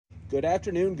Good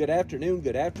afternoon, good afternoon,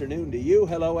 good afternoon to you.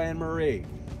 Hello, Anne-Marie.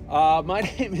 My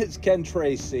name is Ken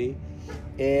Tracy,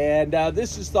 and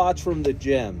this is Thoughts from the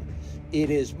Gym. It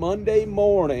is Monday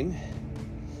morning.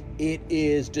 It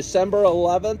is December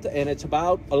 11th, and it's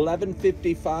about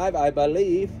 11:55, I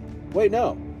believe. Wait,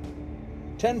 no,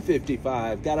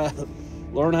 10:55. Gotta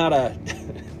learn how to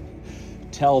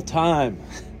tell time.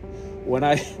 When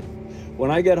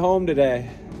I get home today,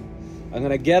 I'm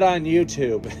gonna get on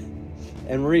YouTube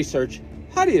and research,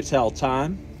 how do you tell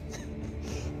time?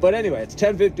 But anyway, it's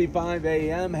 10:55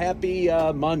 a.m. Happy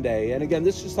Monday. And again,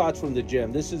 this is Thoughts from the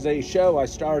Gym. This is a show I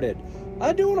started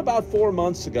doing about 4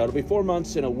 months ago. It'll be 4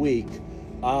 months in a week.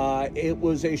 It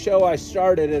was a show I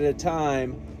started at a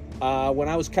time when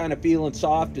I was kind of feeling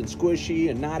soft and squishy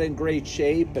and not in great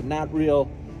shape and not real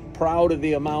proud of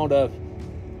the amount of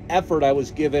effort I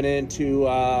was giving into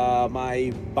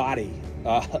my body.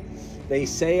 They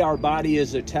say our body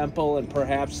is a temple, and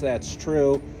perhaps that's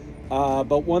true.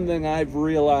 But one thing I've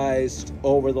realized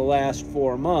over the last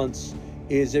 4 months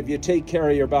is if you take care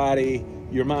of your body,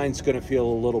 your mind's going to feel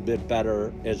a little bit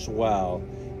better as well.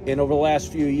 And over the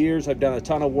last few years, I've done a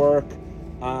ton of work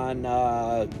on,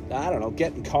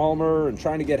 getting calmer and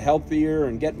trying to get healthier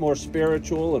and get more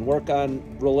spiritual and work on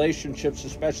relationships,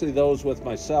 especially those with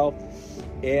myself.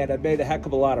 And I've made a heck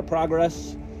of a lot of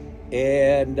progress.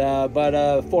 And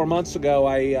but 4 months ago,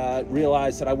 I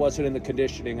realized that I wasn't in the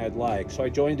conditioning I'd like. So I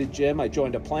joined a gym. I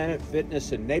joined a Planet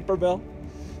Fitness in Naperville,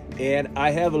 and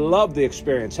I have loved the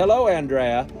experience. Hello,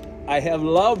 Andrea. I have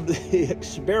loved the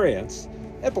experience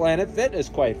at Planet Fitness,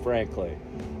 quite frankly.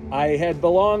 I had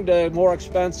belonged to more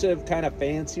expensive, kind of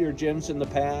fancier gyms in the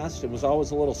past and was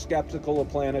always a little skeptical of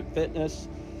Planet Fitness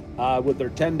with their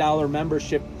 $10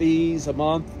 membership fees a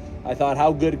month. I thought,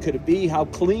 how good could it be? How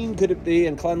clean could it be?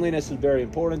 And cleanliness is very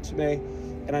important to me.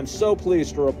 And I'm so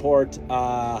pleased to report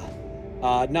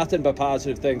nothing but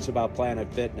positive things about Planet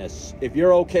Fitness. If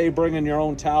you're okay bringing your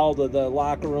own towel to the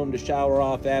locker room to shower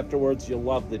off afterwards, you'll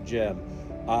love the gym.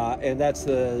 And that's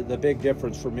the big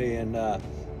difference for me in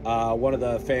one of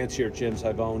the fancier gyms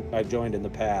I've joined in the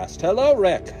past. Hello,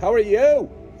 Rick. How are you?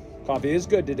 Coffee is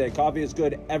good today. Coffee is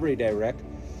good every day, Rick.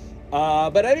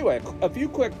 But anyway, a few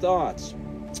quick thoughts.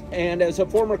 And as a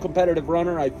former competitive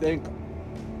runner, I think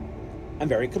I'm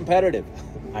very competitive,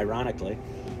 ironically.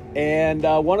 And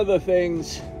one of the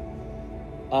things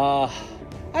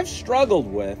I've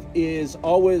struggled with is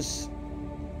always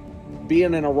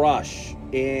being in a rush.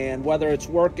 And whether it's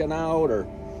working out or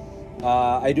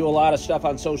I do a lot of stuff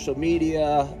on social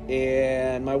media,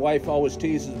 and my wife always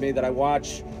teases me that I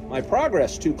watch my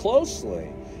progress too closely.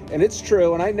 And it's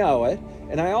true, and I know it.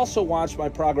 And I also watch my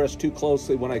progress too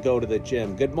closely when I go to the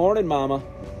gym. Good morning, Mama.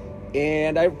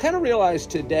 And I kind of realized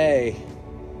today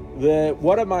that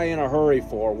what am I in a hurry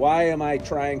for? Why am I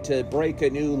trying to break a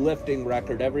new lifting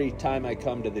record every time I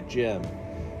come to the gym?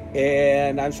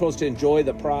 And I'm supposed to enjoy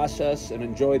the process and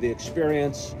enjoy the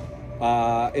experience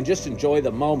and just enjoy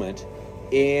the moment.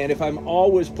 And if I'm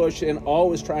always pushing,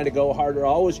 always trying to go harder,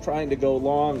 always trying to go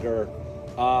longer,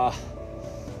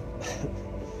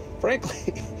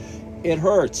 frankly, it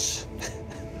hurts.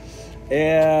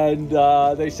 And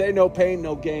they say no pain,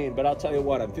 no gain. But I'll tell you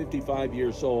what, I'm 55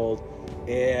 years old,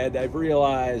 and I've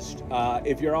realized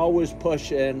if you're always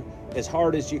pushing as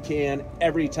hard as you can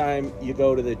every time you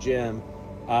go to the gym,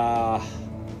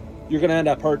 you're going to end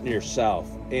up hurting yourself.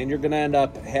 And you're going to end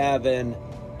up having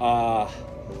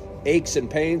aches and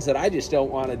pains that I just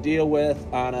don't want to deal with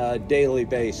on a daily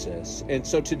basis. And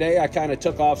so today I kind of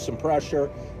took off some pressure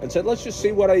and said, let's just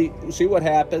see what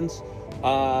happens.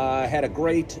 Had a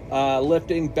great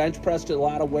lifting, bench pressed a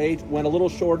lot of weight, went a little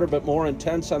shorter but more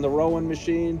intense on the rowing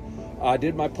machine.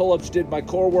 Did my pull-ups, did my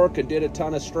core work, and did a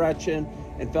ton of stretching,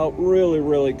 and felt really,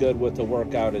 really good with the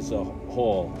workout as a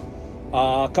whole.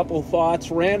 A couple of thoughts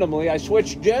randomly. I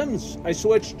switched gyms.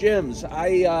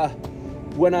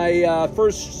 When I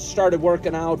first started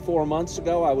working out 4 months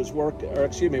ago, I was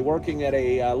working at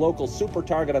a local Super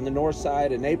Target on the north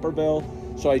side in Naperville.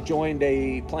 So I joined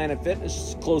a Planet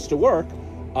Fitness close to work.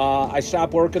 I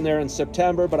stopped working there in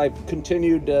September, but I've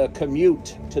continued to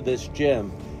commute to this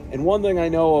gym. And one thing I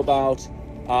know about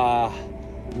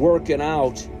working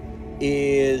out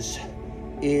is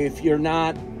if you're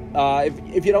not,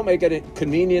 if you don't make it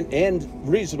convenient and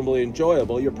reasonably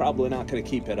enjoyable, you're probably not going to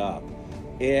keep it up.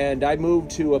 And I moved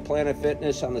to a Planet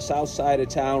Fitness on the south side of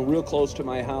town, real close to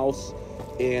my house,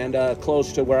 and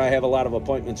close to where I have a lot of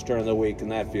appointments during the week,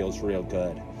 and that feels real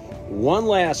good. One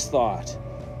last thought,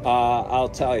 I'll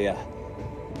tell you.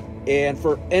 And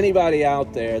for anybody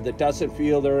out there that doesn't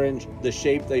feel they're in the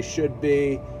shape they should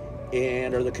be,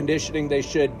 or the conditioning they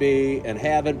should be, and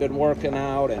haven't been working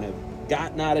out and have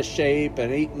gotten out of shape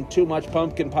and eaten too much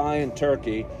pumpkin pie and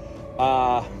turkey,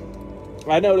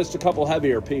 I noticed a couple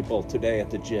heavier people today at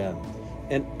the gym.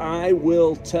 And I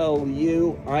will tell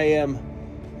you, I am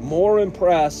more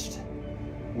impressed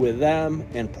with them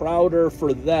and prouder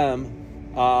for them,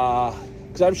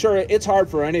 because I'm sure it's hard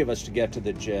for any of us to get to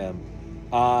the gym.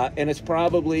 And it's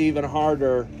probably even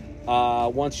harder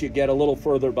once you get a little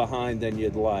further behind than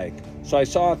you'd like. So I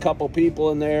saw a couple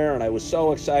people in there, and I was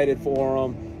so excited for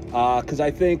them, because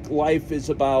I think life is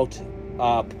about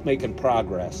making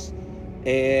progress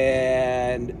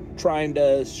and trying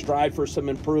to strive for some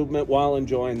improvement while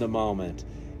enjoying the moment.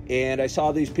 And I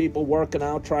saw these people working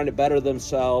out, trying to better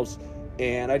themselves,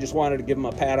 and I just wanted to give them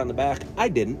a pat on the back. I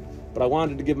didn't, but I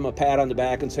wanted to give them a pat on the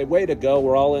back and say, way to go,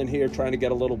 we're all in here trying to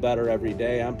get a little better every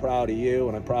day. I'm proud of you,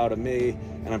 and I'm proud of me,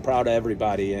 and I'm proud of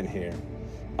everybody in here.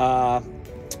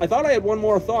 I thought I had one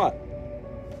more thought.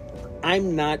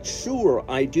 I'm not sure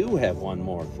I do have one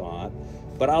more thought,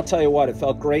 but I'll tell you what, it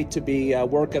felt great to be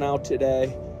working out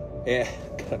today.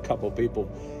 Got a couple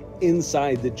people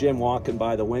inside the gym walking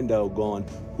by the window going,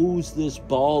 who's this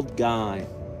bald guy?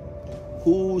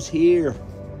 Who's here?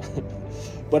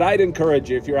 But I'd encourage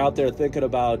you, if you're out there thinking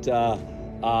about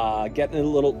getting in a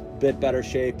little bit better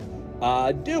shape,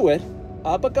 do it,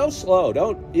 but go slow.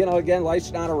 Don't, again,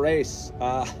 life's not a race.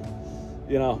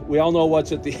 We all know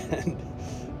what's at the end,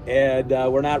 and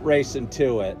we're not racing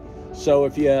to it. So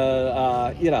if you,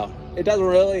 it doesn't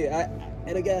really,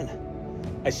 and again,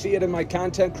 I see it in my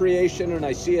content creation and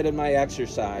I see it in my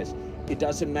exercise. It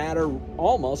doesn't matter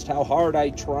almost how hard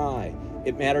I try.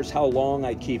 It matters how long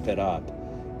I keep it up.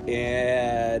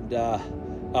 And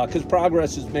because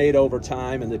progress is made over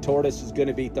time, and the tortoise is going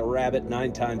to beat the rabbit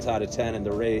 9 times out of 10 in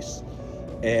the race.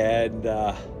 And,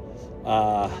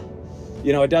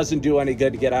 it doesn't do any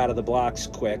good to get out of the blocks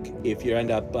quick if you end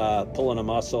up pulling a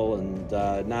muscle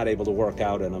and not able to work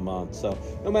out in a month. So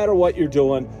no matter what you're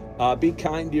doing, be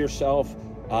kind to yourself,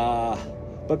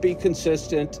 but be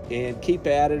consistent and keep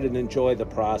at it and enjoy the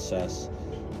process.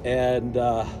 And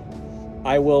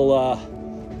I will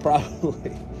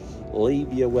probably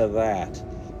leave you with that.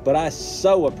 But I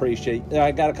so appreciate,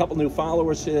 I got a couple new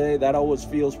followers today. That always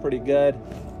feels pretty good.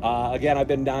 Again, I've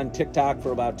been on TikTok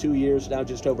for about 2 years now,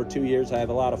 just over 2 years. I have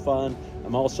a lot of fun.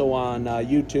 I'm also on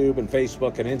YouTube and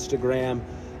Facebook and Instagram.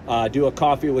 Do a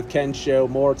Coffee with Ken show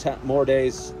more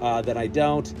days than I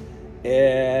don't.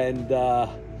 And I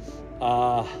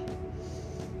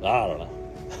don't know.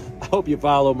 I hope you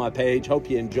follow my page. Hope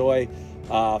you enjoy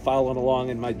following along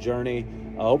in my journey.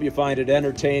 I hope you find it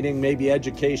entertaining, maybe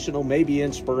educational, maybe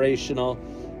inspirational,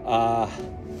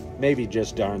 maybe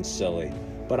just darn silly.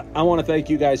 But I want to thank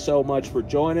you guys so much for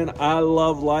joining. I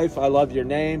love life. I love your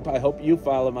name. I hope you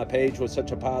follow my page with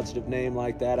such a positive name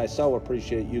like that. I so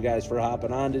appreciate you guys for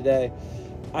hopping on today.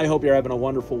 I hope you're having a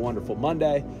wonderful, wonderful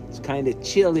Monday. It's kind of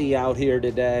chilly out here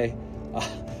today.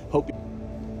 Hope you...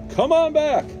 Come on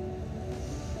back.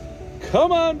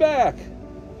 Come on back.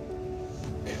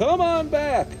 Come on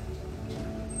back.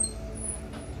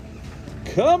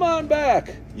 Come on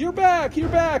back. You're back. You're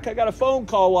back. I got a phone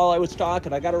call while I was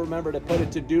talking. I got to remember to put it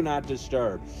to do not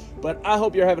disturb. But I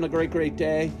hope you're having a great, great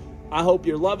day. I hope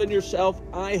you're loving yourself.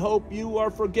 I hope you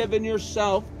are forgiving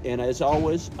yourself. And as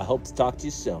always, I hope to talk to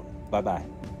you soon. Bye-bye.